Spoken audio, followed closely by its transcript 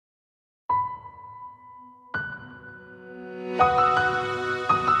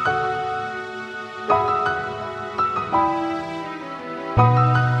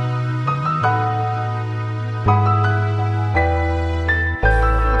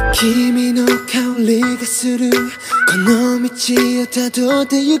君の香りがするこの道をたどっ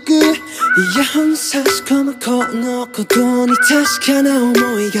てゆくイヤホン差し込むこのことに確かな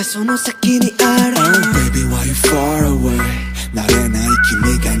思いがその先にある Oh baby why you far away 慣れない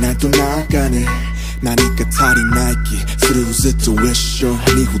君がいないとなんかね何か足りない気するずっと一緒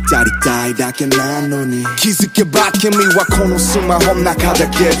に二人たいだけなのに気づけば君はこのスマホの中だ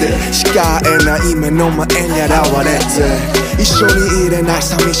けでしか会えない目の前に現れて一緒にいれない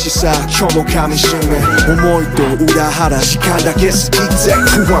寂しさ今日も噛みしめ思いと裏腹時間だけ過ぎて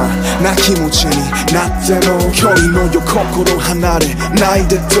不安な気持ちになっても距離のよ心離れない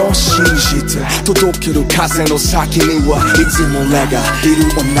でと信じて届ける風の先にはいつも俺がいる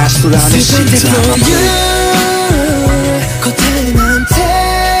同じ空にした答えなんて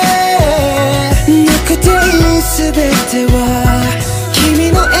なくていい全ては君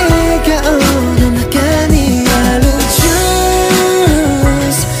の笑顔の中にある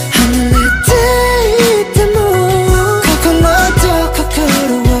Choose 離れていても心と心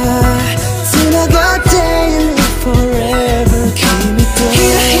は繋がっている Forever 君とひ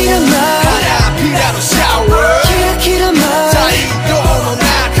らひら舞う花びらのシャワーキラキラ舞う太陽の中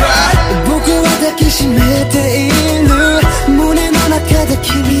僕は抱きしめている胸の中で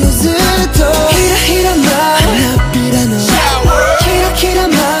君をずっとひらひら舞う花びらのシャワーキラキラ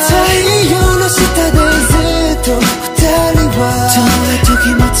舞う太陽の下でずっと二人はどんな時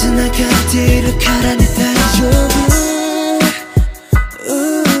も繋がっているからね大丈夫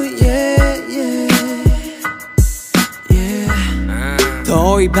Ooh, yeah, yeah, yeah.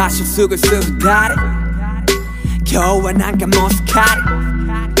 遠い場所すぐすぐ二人今日はなんかもうすっかり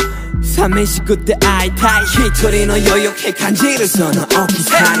寂しくて会いたい一人の余裕感じるその大き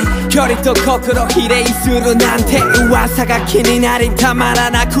さに距離と心比例するなんて噂が気になりたま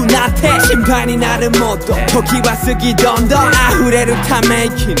らなくなって心配になるもっと時は過ぎどんどん溢れるため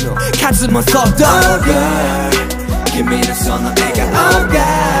息の数もそっと Oh girl 君のその笑顔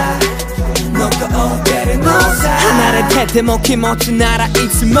が残ってるのさ離れてても気持ちならい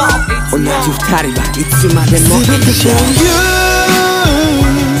つも同じ二人はいつまでも一緒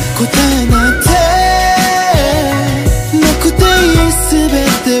答えなんてなくていい全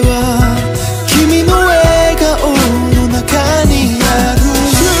ては君の笑顔の中にある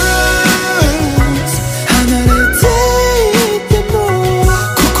Choose 離れていても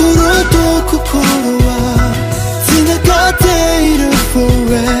心と心は繋がっている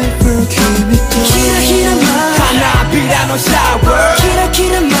Forever 君とひらひら舞う花びらのシャワーキラキ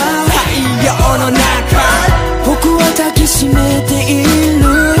ラ舞う太陽の中僕は抱きしめている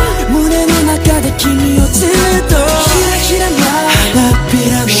胸の中で君をずっとひらひら舞う花び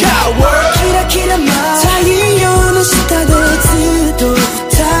らのシャワーキラキラ舞う太陽の下でずっと二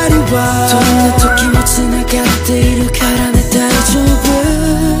人はどんな時も繋がっているからね大丈夫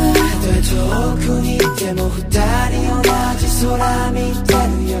遠くにいても二人同じ空見てる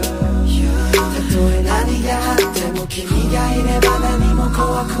よたとえ何があっても君がいれば何も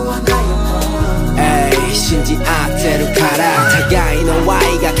怖くはないよ信じ合ってるから互いの愛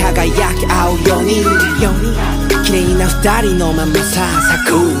が輝き合うように綺麗な二人のままさ桜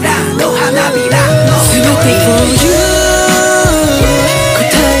の花びらの全て for you 答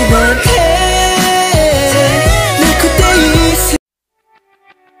えなんてなくていい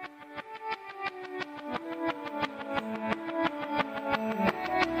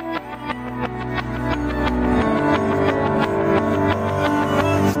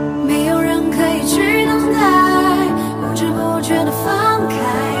没有人可以去等待，不知不觉地放开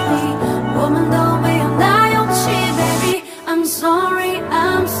你，我们都没有那勇气 ，Baby I'm sorry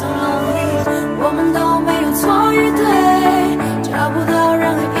I'm so lonely， 我们都没有错与对，找不到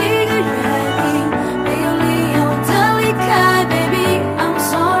任何一个原因，没有理由的离开 ，Baby I'm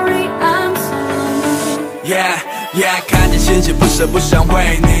sorry I'm so lonely。 Yeah， 看见星星不是不想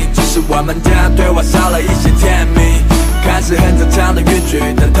回你，只是我们的对话少了一些甜蜜。看似很正常的语句，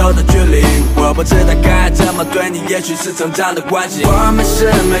但透的距离，我不知道该怎么对你，也许是成长的关系。我们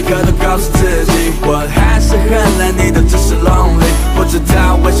是每个都告诉自己，我还是很爱你的，只是 lonely。不知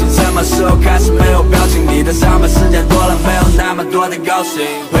道微信什么时候开始没有表情，你的上班时间多了，没有那么多的高兴。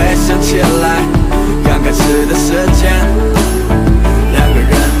回想起来，刚开始的时间，两个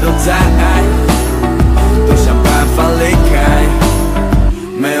人都在爱，都想办法离开，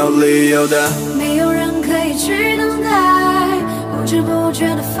没有理由的。没有人可以去等待，不知不觉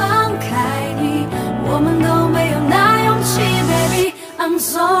地放开你，我们都没有那勇气 ，Baby I'm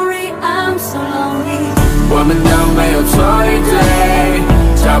sorry I'm so lonely。我们都没有错与对，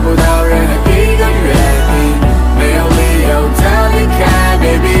找不到任何一个原因，没有理由的离开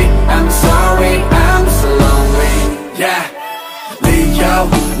Baby I'm sorry I'm so lonely Yeah 理由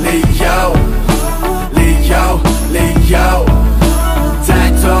理由理由理由太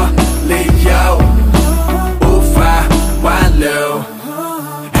多理由无法挽留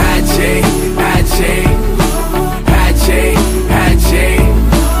爱情爱情爱情爱情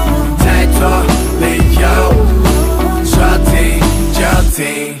太多理由说停就停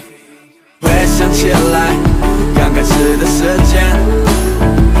回想起来刚开始的时间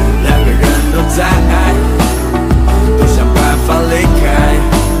两个人都在爱都想办法离开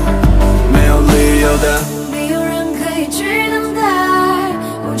没有理由的没有人可以去等待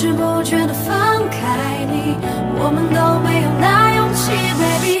不知不觉地放开你我们都没有那勇气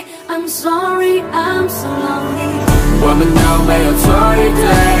Baby I'm sorry I'm so lonely 我们都没有错与对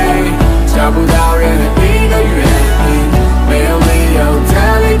找不到任何一个原因没有理由的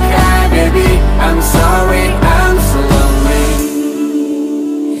离开 Baby I'm sorry I'm so lonely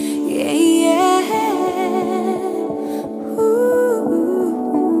Yeah yeah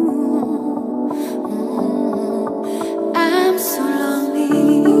I'm so lonely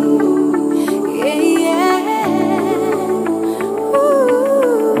Yeah yeah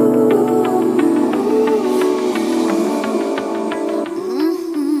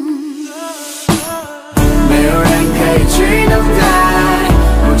没有人可以去等待